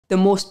the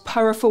most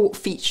powerful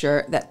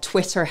feature that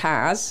Twitter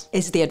has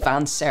is the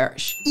advanced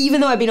search. Even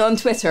though I've been on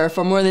Twitter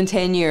for more than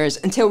 10 years,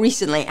 until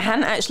recently, I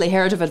hadn't actually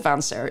heard of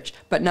advanced search,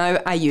 but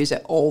now I use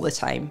it all the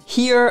time.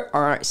 Here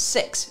are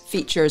 6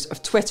 features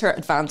of Twitter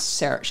advanced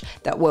search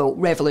that will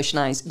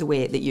revolutionize the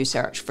way that you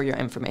search for your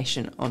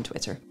information on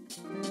Twitter.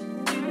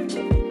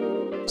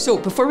 So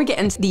before we get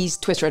into these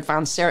Twitter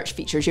advanced search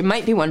features, you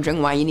might be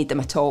wondering why you need them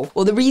at all.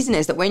 Well, the reason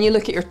is that when you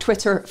look at your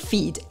Twitter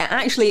feed, it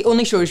actually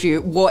only shows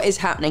you what is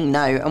happening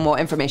now and what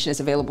information is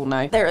available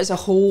now. There is a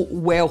whole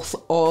wealth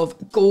of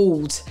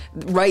gold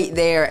right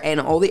there in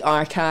all the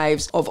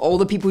archives of all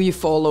the people you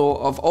follow,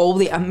 of all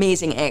the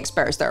amazing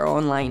experts that are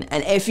online.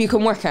 And if you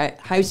can work out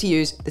how to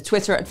use the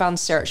Twitter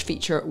advanced search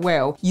feature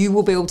well, you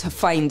will be able to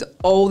find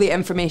all the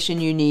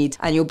information you need,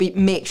 and you'll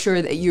make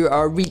sure that you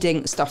are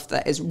reading stuff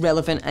that is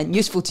relevant and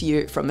useful to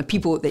you from the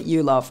people that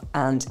you love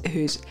and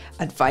whose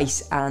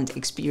advice and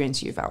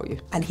experience you value.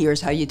 And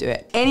here's how you do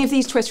it. Any of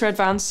these Twitter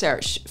advanced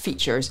search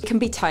features can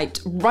be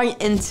typed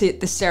right into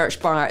the search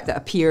bar that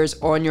appears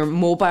on your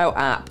mobile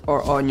app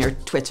or on your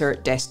Twitter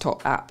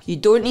desktop app. You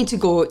don't need to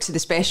go to the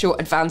special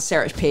advanced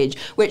search page,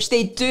 which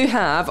they do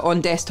have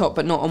on desktop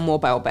but not on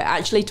mobile, but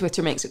actually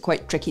Twitter makes it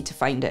quite tricky to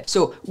find it.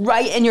 So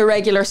right in your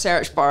regular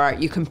search bar,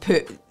 you can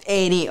put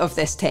any of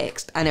this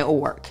text and it will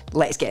work.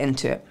 Let's get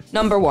into it.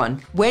 Number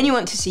 1, when you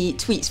want to see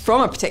tweets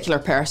from a particular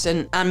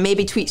person and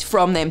maybe tweets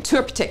from them to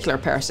a particular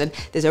person,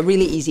 there's a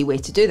really easy way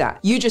to do that.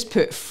 You just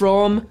put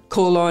from :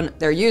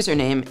 their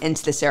username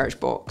into the search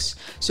box.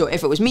 So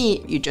if it was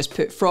me, you just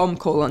put from :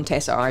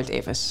 Tessa R.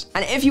 Davis.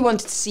 And if you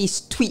wanted to see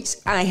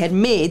tweets I had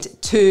made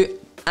to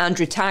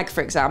Andrew Tag,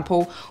 for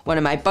example, one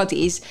of my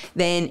buddies,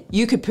 then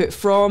you could put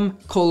from :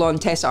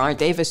 Tessa R.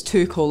 Davis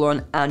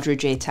to : Andrew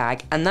J.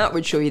 Tag, and that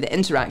would show you the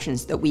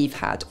interactions that we've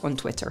had on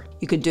Twitter.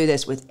 You could do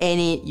this with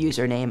any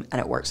username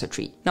and it works a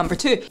treat. Number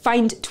 2,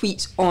 find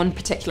tweets on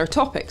particular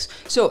topics.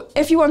 So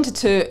if you wanted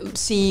to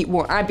see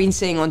what I've been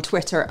saying on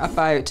Twitter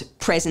about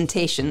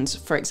presentations,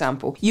 for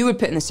example, you would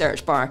put in the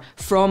search bar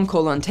from :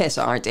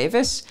 Tessa R.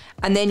 Davis,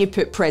 and then you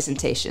put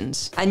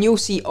presentations, and you'll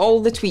see all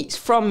the tweets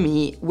from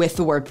me with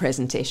the word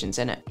presentations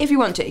in it. If you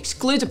want to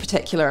exclude a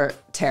particular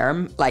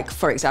term, like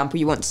for example,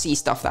 you want to see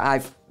stuff that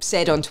I've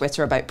said on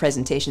Twitter about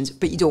presentations,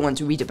 but you don't want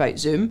to read about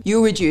Zoom,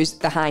 you would use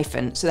the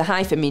hyphen. So the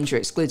hyphen means you're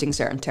excluding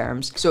certain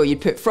terms. So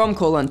you'd put from :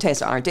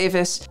 Tessa R.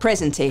 Davis,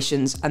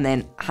 presentations, and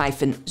then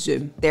hyphen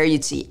Zoom. There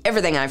you'd see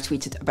everything I've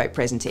tweeted about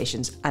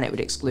presentations, and it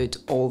would exclude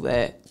all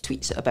the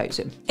tweets about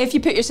Zoom. If you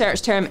put your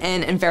search term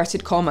in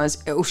inverted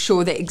commas, it will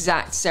show the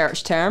exact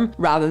search term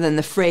rather than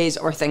the phrase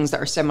or things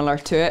that are similar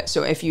to it.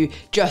 So if you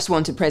just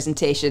wanted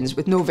presentations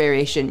with no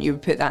variation, you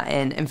would put that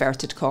in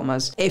inverted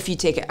commas. If you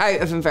take it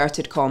out of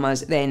inverted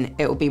commas, then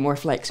it will be more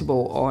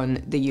flexible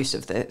on the use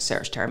of the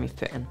search term you've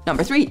put in.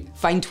 Number 3,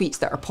 find tweets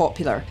that are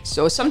popular.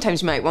 So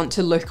sometimes you might want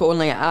to look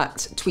only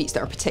at tweets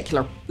that are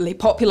particularly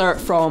popular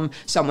from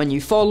someone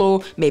you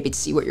follow, maybe to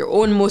see what your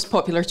own most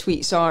popular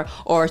tweets are,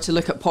 or to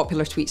look at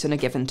popular tweets on a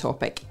given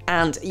topic.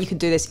 And you can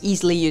do this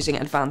easily using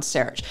advanced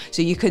search.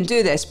 So you can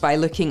do this by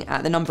looking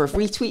at the number of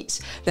retweets,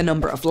 the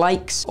number of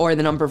likes, or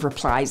the number of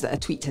replies that a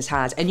tweet has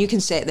had, and you can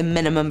set the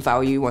minimum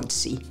value you want to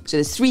see. So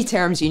there's 3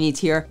 terms you need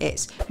here.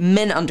 It's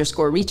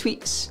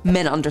min_retweets,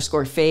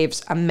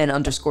 min_faves, and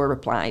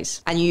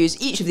min_replies. And you use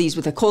each of these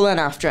with a colon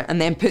after it, and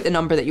then put the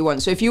number that you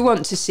want. So if you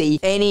want to see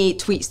any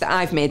tweets that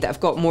I've made that have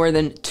got more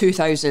than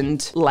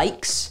 2,000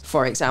 likes,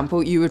 for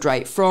example, you would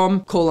write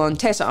from :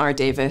 Tessa R.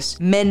 Davis,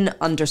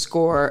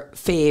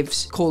 min_faves :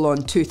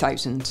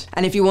 2,000.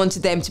 And if you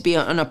wanted them to be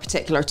on a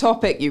particular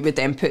topic, you would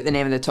then put the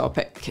name of the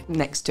topic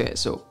next to it.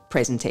 So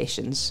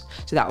presentations.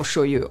 So that will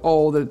show you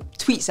all the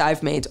tweets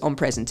I've made on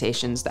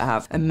presentations that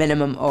have a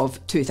minimum of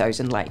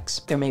 2,000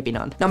 likes. There may be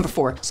none. Number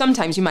 4,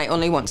 sometimes you might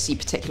only want to see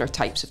particular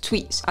types of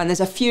tweets. And there's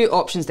a few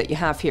options that you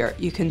have here.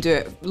 You can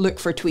look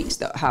for tweets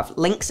that have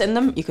links in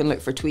them. You can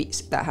look for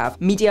tweets that have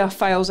media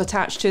files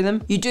attached to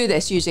them. You do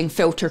this using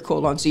filter :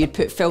 so you'd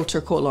put filter :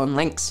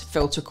 links,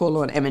 filter :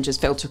 images,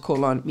 filter :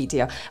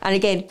 media. And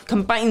again,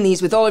 combine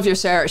these with all of your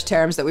search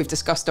terms that we've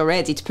discussed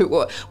already to put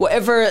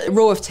whatever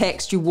row of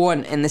text you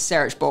want in the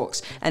search box,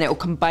 and it will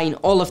combine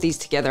all of these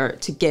together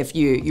to give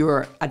you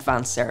your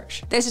advanced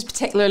search. This is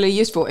particularly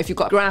useful if you've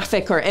got a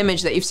graphic or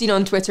image that you've seen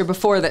on Twitter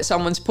before that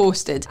someone's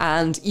posted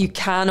and you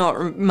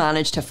cannot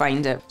manage to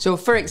find it. So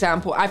for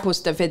example, I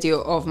posted a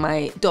video of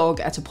my dog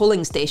at a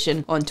polling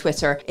station on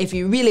Twitter. If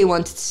you really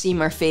wanted to see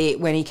Murphy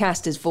when he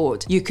cast his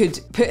vote, you could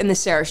put in the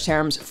search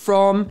terms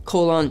from :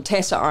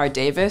 Tessa R.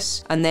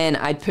 Davis, and then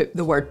I'd put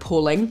the word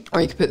polling,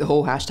 or you could put the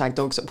whole hashtag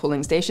dogs at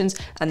polling stations,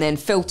 and then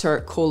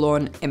filter :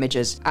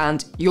 images,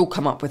 and you'll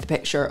come up up with a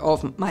picture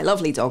of my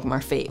lovely dog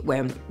Murphy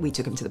when we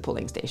took him to the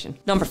polling station.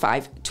 Number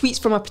 5,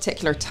 tweets from a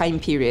particular time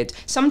period.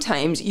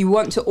 Sometimes you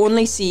want to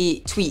only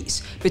see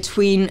tweets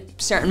between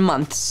certain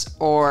months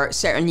or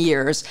certain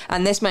years,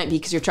 and this might be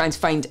because you're trying to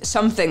find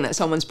something that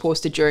someone's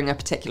posted during a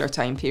particular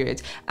time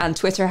period. And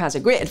Twitter has a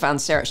great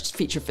advanced search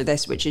feature for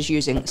this, which is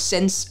using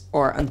since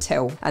or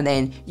until, and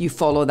then you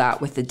follow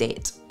that with the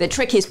date. The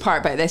trickiest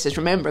part about this is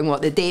remembering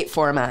what the date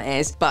format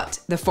is, but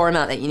the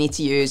format that you need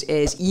to use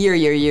is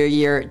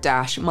year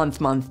dash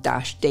month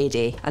dash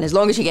day. And as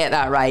long as you get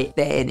that right,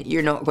 then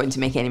you're not going to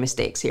make any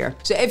mistakes here.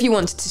 So if you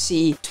wanted to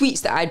see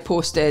tweets that I'd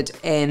posted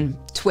in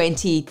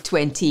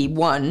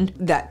 2021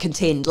 that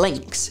contained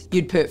links,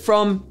 you'd put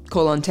from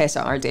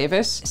Tessa R.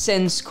 Davis,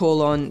 since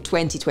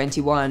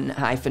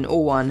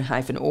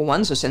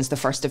 2021-01-01, so since the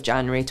 1st of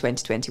January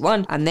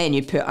 2021, and then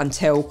you'd put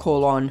until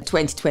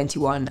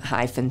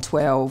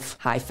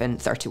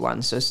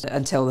 2021-12-31, so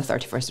until the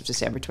 31st of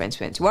December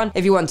 2021.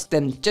 If you wanted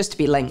them just to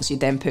be links, you'd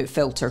then put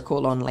filter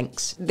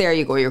links. There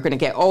you go, you're going to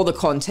get all the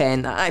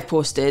content that I've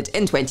posted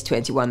in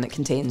 2021 that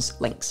contains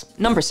links.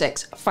 Number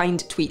 6,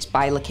 find tweets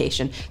by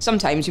location.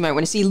 Sometimes you might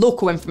want to see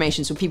local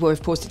information, so people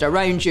have posted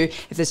around you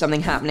if there's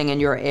something happening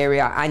in your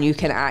area, and you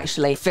can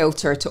actually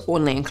filter to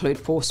only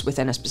include posts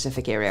within a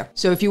specific area.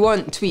 So if you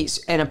want tweets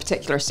in a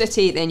particular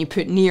city, then you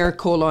put near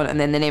and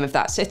then the name of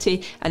that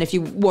city. And if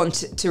you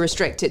want to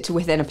restrict it to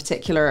within a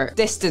particular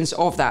distance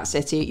of that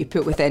city, you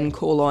put within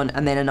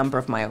and then a number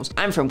of miles.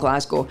 I'm from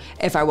Glasgow.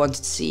 If I wanted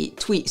to see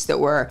tweets that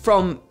were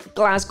from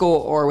Glasgow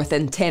or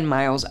within 10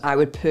 miles, I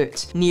would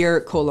put near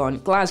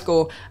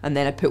Glasgow, and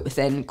then I put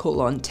within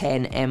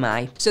 10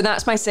 mi. So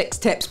that's my 6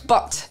 tips,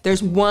 but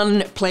there's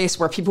one place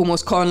where people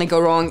most commonly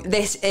go wrong.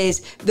 This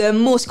is the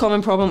most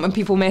common problem when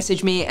people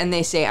message me and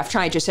they say, I've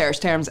tried your search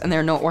terms and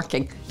they're not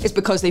working. It's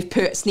because they've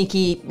put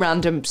sneaky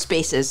random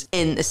spaces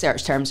in the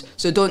search terms.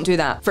 So don't do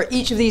that. For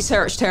each of these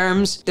search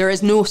terms, there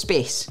is no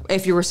space.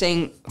 If you were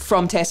saying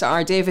from Tessa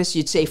R. Davis,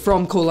 you'd say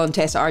from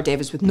Tessa R.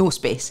 Davis with no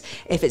space.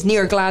 If it's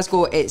near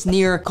Glasgow, it's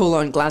near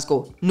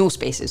Glasgow, no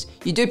spaces.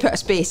 You do put a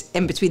space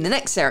in between the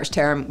next search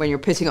term when you're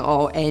putting it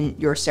all in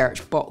your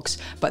search box,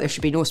 but there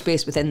should be no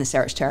space within the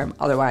search term,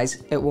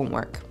 otherwise it won't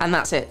work. And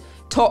that's it.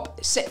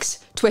 Top 6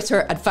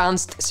 Twitter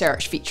advanced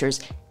search features.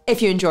 If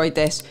you enjoyed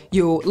this,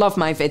 you'll love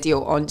my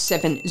video on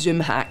 7 Zoom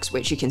hacks,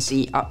 which you can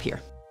see up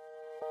here.